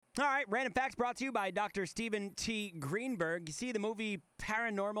All right, random facts brought to you by Dr. Stephen T. Greenberg. You see the movie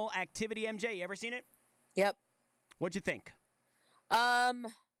Paranormal Activity, MJ? You ever seen it? Yep. What'd you think? I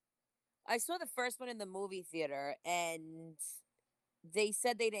saw the first one in the movie theater, and they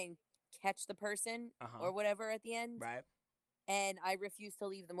said they didn't catch the person or whatever at the end, Right. and I refused to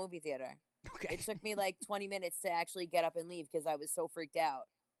leave the movie theater. Okay. It took me like 20 minutes to actually get up and leave because I was so freaked out.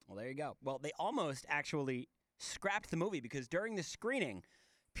 Well, there you go. Well, they almost actually scrapped the movie because during the screening,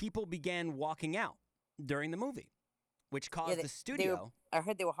 people began walking out during the movie, which caused the studio. I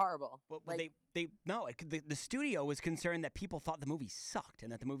heard they were horrible. Well, the studio was concerned that people thought the movie sucked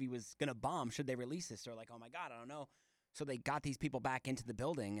and that the movie was going to bomb should they release this. They're like, oh my God, I don't know. So they got these people back into the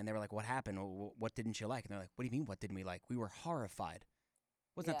building and they were like, what happened? What didn't you like? And they're like, what do you mean, what didn't we like? We were horrified.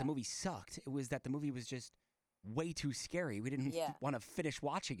 It wasn't that the movie sucked. It was that the movie was just way too scary. We didn't want to finish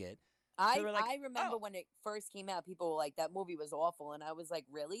watching it. I remember when it first came out, people were like, that movie was awful. And I was like,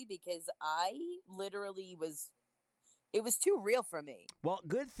 really? Because I literally it was too real for me. Well,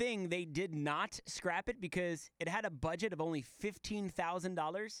 good thing they did not scrap it because it had a budget of only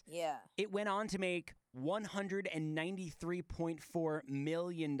 $15,000. Yeah. It went on to make $193.4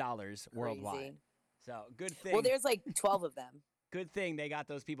 million worldwide. So good thing. Well, there's like 12 of them. Good thing they got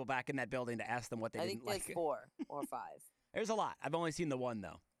those people back in that building to ask them what they didn't like. I think there's 4 or 5. There's a lot. I've only seen the one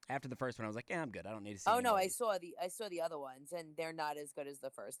though. After the first one, I was like, "Yeah, I'm good. I don't need to see." Oh no, I saw the other ones, and they're not as good as the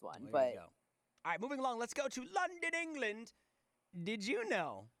first one. There you go. All right, moving along. Let's go to London, England. Did you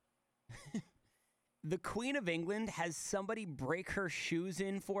know the Queen of England has somebody break her shoes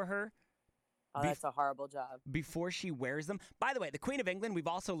in for her? Oh, that's a horrible job. Before she wears them. By the way, the Queen of England, we've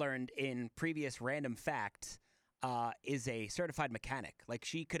also learned in previous random facts, is a certified mechanic. Like,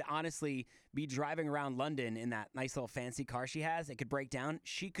 she could honestly be driving around London in that nice little fancy car she has. It could break down.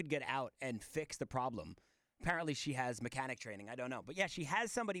 She could get out and fix the problem. Apparently, she has mechanic training. I don't know. But yeah, she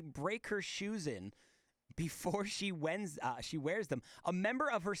has somebody break her shoes in before she wears them. A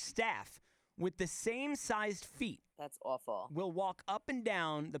member of her staff with the same sized feet. That's awful. Will walk up and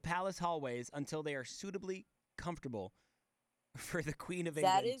down the palace hallways until they are suitably comfortable for the Queen of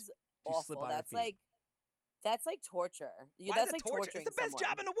England. That is awful. That's like torture. That's like torturing. It's the best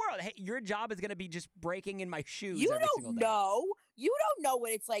job in the world. Hey, your job is going to be just breaking in my shoes. You don't know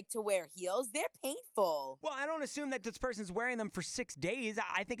what it's like to wear heels. They're painful. Well, I don't assume that this person's wearing them for 6 days.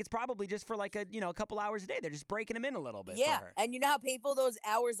 I think it's probably just for like a couple hours a day. They're just breaking them in a little bit. Yeah, for her. And you know how painful those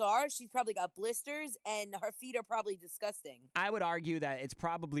hours are? She's probably got blisters, and her feet are probably disgusting. I would argue that it's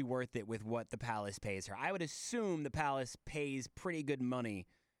probably worth it with what the palace pays her. I would assume the palace pays pretty good money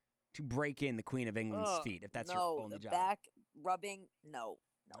to break in the Queen of England's feet, if that's your only job. No, the back rubbing, no.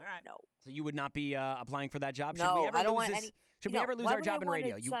 All right. No. So you would not be applying for that job? No, I don't want any. Should we ever lose our job in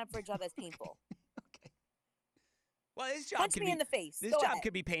radio? You sign up for a job that's painful. Okay. Well, this job Punch me in the face. This job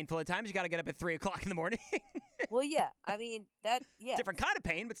could be painful at times. You got to get up at 3:00 in the morning. Well, yeah. I mean, different kind of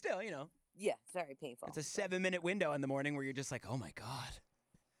pain, but still, Yeah, it's very painful. It's a 7-minute window in the morning where you're just like, oh my God,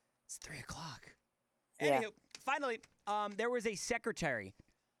 it's 3:00. Yeah. Anywho, finally, there was a secretary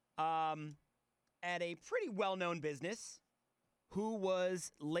at a pretty well-known business who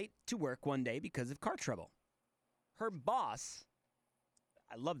was late to work one day because of car trouble. Her boss,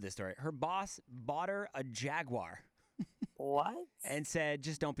 I love this story, her boss bought her a Jaguar. What? And said,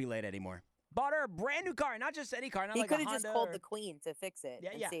 just don't be late anymore. Bought her a brand new car, not just any car. Not he like could have just called the Queen to fix it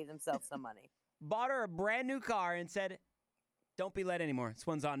and save himself some money. Bought her a brand new car and said, don't be late anymore. This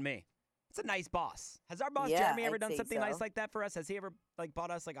one's on me. It's a nice boss. Has our boss Jeremy ever done something nice like that for us? Has he ever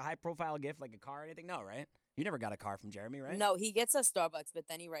bought us like a high-profile gift, like a car or anything? No, right? You never got a car from Jeremy, right? No, he gets us Starbucks, but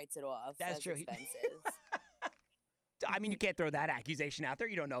then he writes it off. That's true. Expenses. I mean, you can't throw that accusation out there.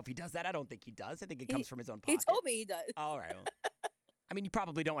 You don't know if he does that. I don't think he does. I think it comes from his own pocket. He told me he does. All right. Well, I mean, you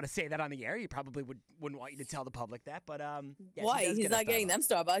probably don't want to say that on the air. You probably wouldn't want you to tell the public that. But why? He's not getting them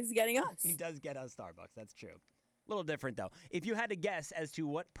Starbucks. He's getting us. He does get us Starbucks. That's true. A little different, though. If you had to guess as to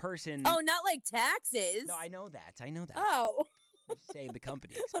what person... Oh, not like taxes. No, I know that. Oh. Save the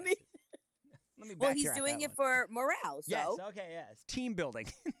company. Let me well, he's doing it for morale, so... Yes, okay, yes. Team building.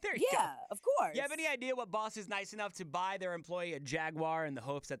 There you go. Yeah, of course. You have any idea what boss is nice enough to buy their employee a Jaguar in the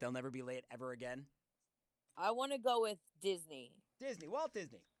hopes that they'll never be late ever again? I want to go with Disney. Walt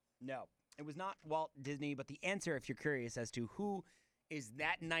Disney. No, it was not Walt Disney, but the answer, if you're curious as to who is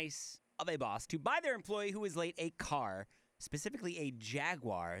that nice of a boss to buy their employee who is late a car, specifically a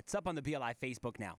Jaguar, it's up on the BLI Facebook now.